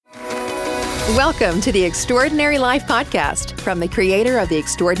Welcome to the Extraordinary Life Podcast from the creator of the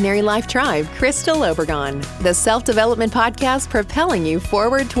Extraordinary Life Tribe, Crystal Obregon, the self-development podcast propelling you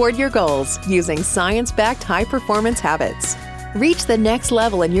forward toward your goals using science-backed high-performance habits. Reach the next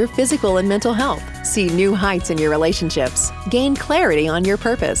level in your physical and mental health, see new heights in your relationships, gain clarity on your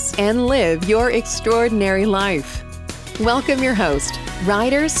purpose, and live your extraordinary life. Welcome your host,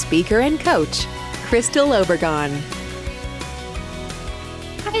 writer, speaker, and coach, Crystal Obregon.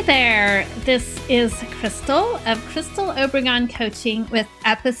 Hi there, this is Crystal of Crystal Obregon Coaching with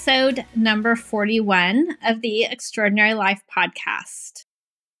episode number 41 of the Extraordinary Life Podcast.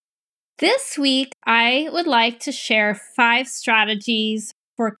 This week, I would like to share 5 strategies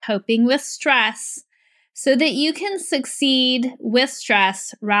for coping with stress so that you can succeed with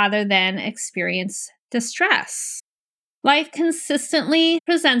stress rather than experience distress. Life consistently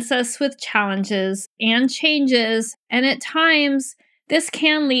presents us with challenges and changes, and at times, this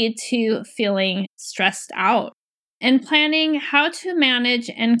can lead to feeling stressed out. And planning how to manage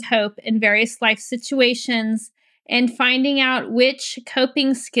and cope in various life situations and finding out which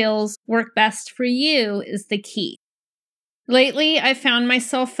coping skills work best for you is the key. Lately, I found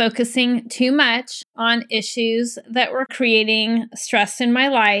myself focusing too much on issues that were creating stress in my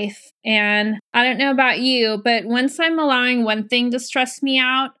life. And I don't know about you, but once I'm allowing one thing to stress me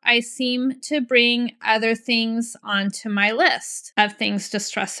out, I seem to bring other things onto my list of things to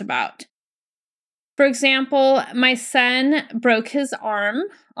stress about. For example, my son broke his arm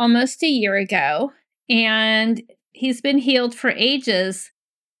almost a year ago, and he's been healed for ages.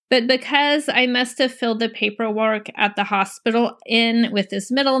 But because I must have filled the paperwork at the hospital in with his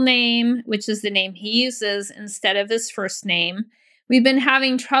middle name, which is the name he uses instead of his first name, we've been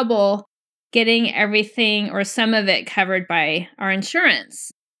having trouble getting everything or some of it covered by our insurance.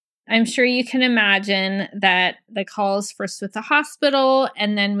 I'm sure you can imagine that the calls first with the hospital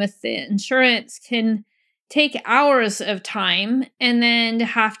and then with the insurance can take hours of time, and then to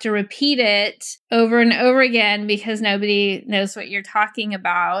have to repeat it over and over again because nobody knows what you're talking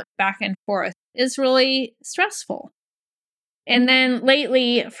about back and forth is really stressful. And then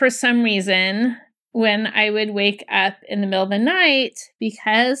lately, for some reason, when I would wake up in the middle of the night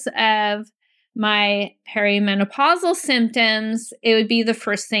because of my perimenopausal symptoms, it would be the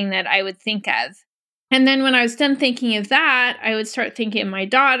first thing that I would think of. And then when I was done thinking of that, I would start thinking of my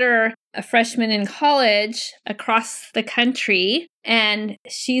daughter, a freshman in college across the country, and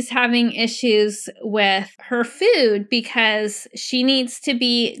she's having issues with her food because she needs to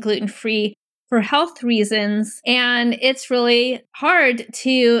be gluten-free for health reasons. And it's really hard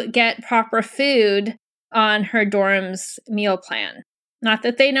to get proper food on her dorm's meal plan. Not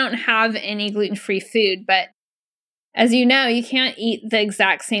that they don't have any gluten-free food, but as you know, you can't eat the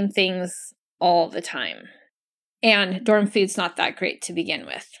exact same things all the time. And dorm food's not that great to begin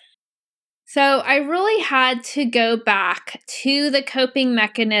with. So I really had to go back to the coping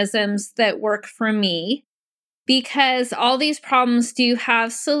mechanisms that work for me because all these problems do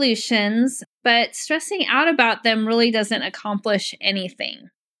have solutions, but stressing out about them really doesn't accomplish anything.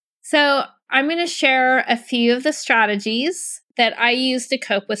 So I'm going to share a few of the strategies that I use to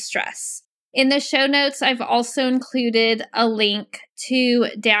cope with stress. In the show notes, I've also included a link to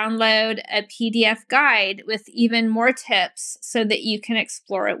download a PDF guide with even more tips so that you can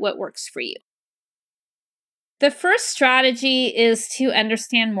explore what works for you. The first strategy is to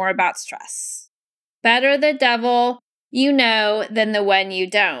understand more about stress. Better the devil you know than the one you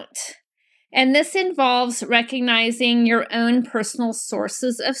don't. And this involves recognizing your own personal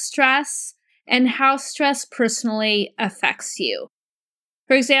sources of stress and how stress personally affects you.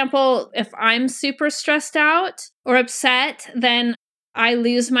 For example, if I'm super stressed out or upset, then I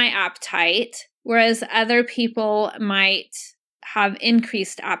lose my appetite, whereas other people might have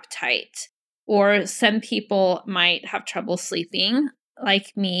increased appetite, or some people might have trouble sleeping,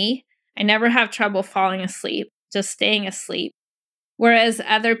 like me. I never have trouble falling asleep, just staying asleep, whereas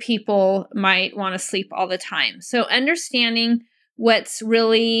other people might want to sleep all the time. So understanding what's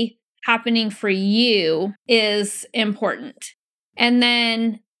really happening for you is important. And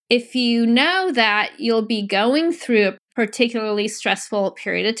then if you know that you'll be going through a particularly stressful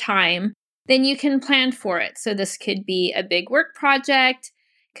period of time, then you can plan for it. So this could be a big work project,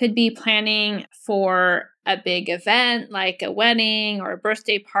 could be planning for a big event like a wedding or a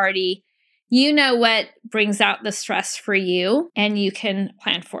birthday party. You know what brings out the stress for you, and you can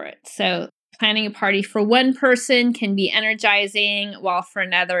plan for it. So planning a party for one person can be energizing, while for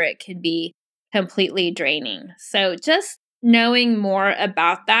another it can be completely draining. So just knowing more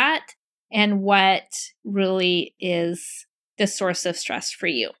about that and what really is the source of stress for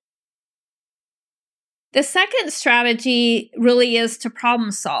you. The second strategy really is to problem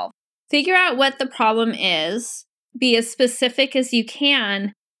solve. Figure out what the problem is, be as specific as you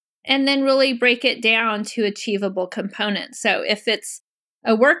can, and then really break it down to achievable components. So if it's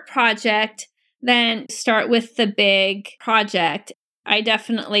a work project, then start with the big project. I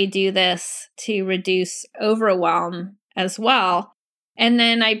definitely do this to reduce overwhelm as well. And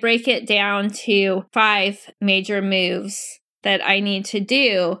then I break it down to 5 major moves that I need to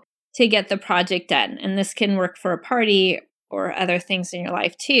do to get the project done. And this can work for a party or other things in your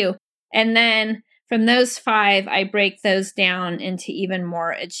life too. And then from those 5, I break those down into even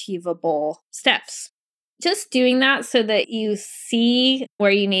more achievable steps. Just doing that so that you see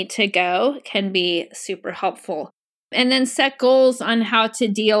where you need to go can be super helpful. And then set goals on how to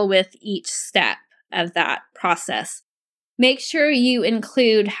deal with each step of that process. Make sure you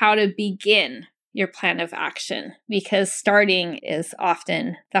include how to begin your plan of action because starting is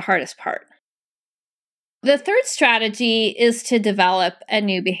often the hardest part. The third strategy is to develop a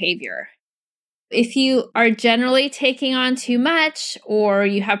new behavior. If you are generally taking on too much or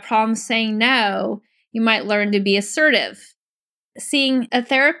you have problems saying no, you might learn to be assertive. Seeing a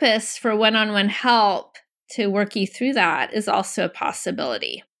therapist for one-on-one help to work you through that is also a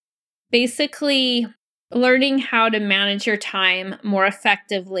possibility. Basically, learning how to manage your time more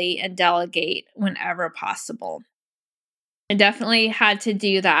effectively and delegate whenever possible. I definitely had to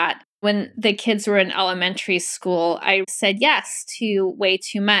do that. When the kids were in elementary school, I said yes to way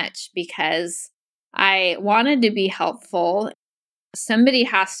too much because I wanted to be helpful. Somebody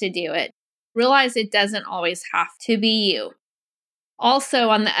has to do it. Realize it doesn't always have to be you. Also,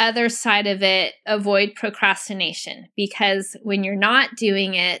 on the other side of it, avoid procrastination because when you're not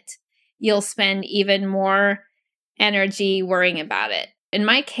doing it, you'll spend even more energy worrying about it. In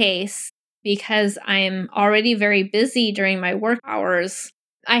my case, because I'm already very busy during my work hours,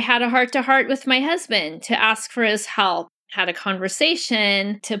 I had a heart-to-heart with my husband to ask for his help, had a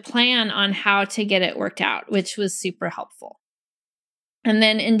conversation to plan on how to get it worked out, which was super helpful. And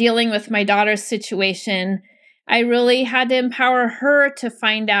then in dealing with my daughter's situation, I really had to empower her to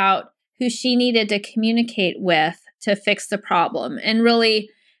find out who she needed to communicate with to fix the problem and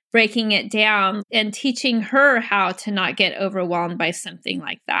really breaking it down and teaching her how to not get overwhelmed by something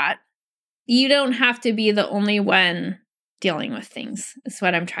like that. You don't have to be the only one dealing with things, is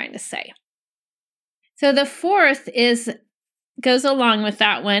what I'm trying to say. So the fourth goes along with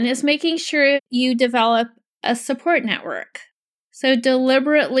that one, is making sure you develop a support network. So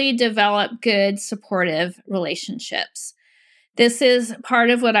deliberately develop good supportive relationships. This is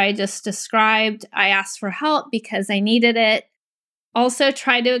part of what I just described. I asked for help because I needed it. Also,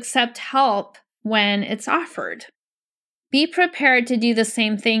 try to accept help when it's offered. Be prepared to do the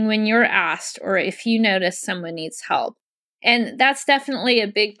same thing when you're asked or if you notice someone needs help. And that's definitely a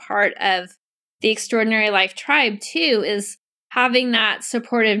big part of the Extraordinary Life Tribe, too, is having that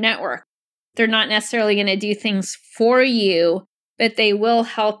supportive network. They're not necessarily going to do things for you, but they will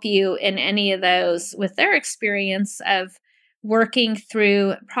help you in any of those with their experience of working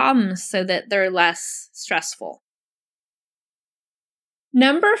through problems so that they're less stressful.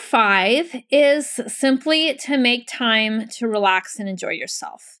 Number 5 is simply to make time to relax and enjoy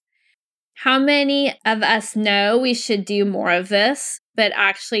yourself. How many of us know we should do more of this, but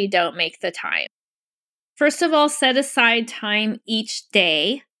actually don't make the time? First of all, set aside time each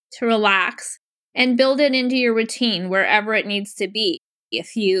day to relax and build it into your routine wherever it needs to be.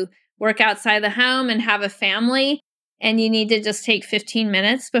 If you work outside the home and have a family and you need to just take 15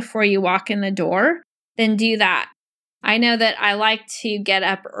 minutes before you walk in the door, then do that. I know that I like to get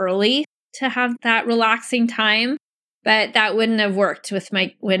up early to have that relaxing time, but that wouldn't have worked with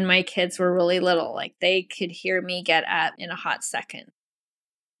when my kids were really little. Like they could hear me get up in a hot second.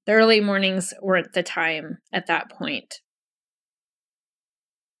 The early mornings weren't the time at that point.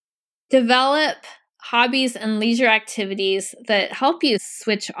 Develop hobbies and leisure activities that help you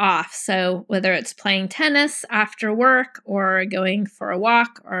switch off. So whether it's playing tennis after work or going for a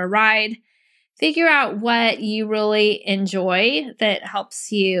walk or a ride, figure out what you really enjoy that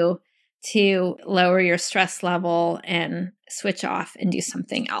helps you to lower your stress level and switch off and do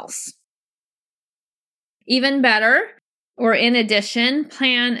something else. Even better, or in addition,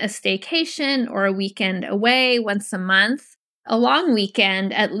 plan a staycation or a weekend away once a month, a long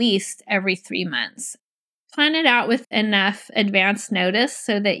weekend at least every 3 months. Plan it out with enough advance notice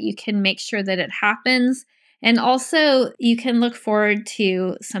so that you can make sure that it happens. And also you can look forward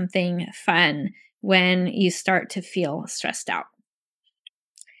to something fun when you start to feel stressed out.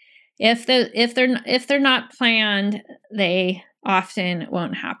 If they're not planned, they often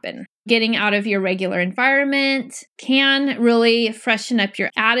won't happen. Getting out of your regular environment can really freshen up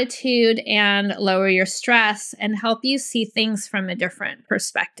your attitude and lower your stress and help you see things from a different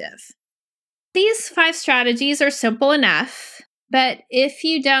perspective. These 5 strategies are simple enough, but if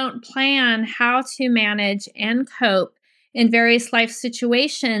you don't plan how to manage and cope in various life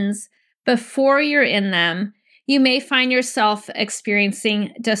situations before you're in them, you may find yourself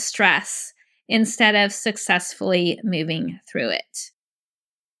experiencing distress instead of successfully moving through it.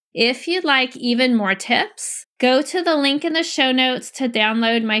 If you'd like even more tips, go to the link in the show notes to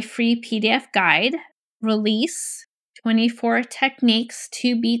download my free PDF guide, Release 24 Techniques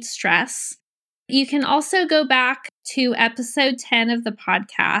to Beat Stress. You can also go back to episode 10 of the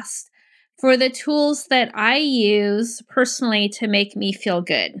podcast for the tools that I use personally to make me feel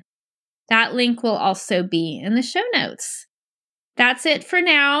good. That link will also be in the show notes. That's it for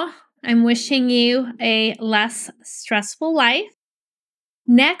now. I'm wishing you a less stressful life.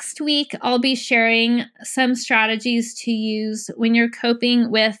 Next week, I'll be sharing some strategies to use when you're coping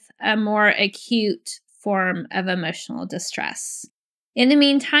with a more acute form of emotional distress. In the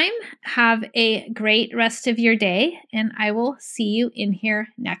meantime, have a great rest of your day, and I will see you in here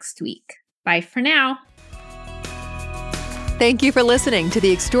next week. Bye for now. Thank you for listening to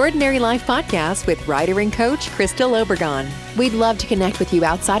the Extraordinary Life Podcast with writer and coach Crystal Obregon. We'd love to connect with you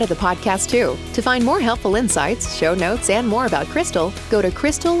outside of the podcast too. To find more helpful insights, show notes, and more about Crystal, go to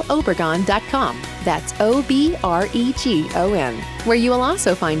crystalobregon.com. That's OBREGON, where you will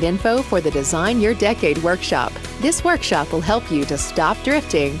also find info for the Design Your Decade workshop. This workshop will help you to stop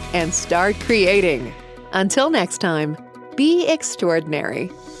drifting and start creating. Until next time, be extraordinary.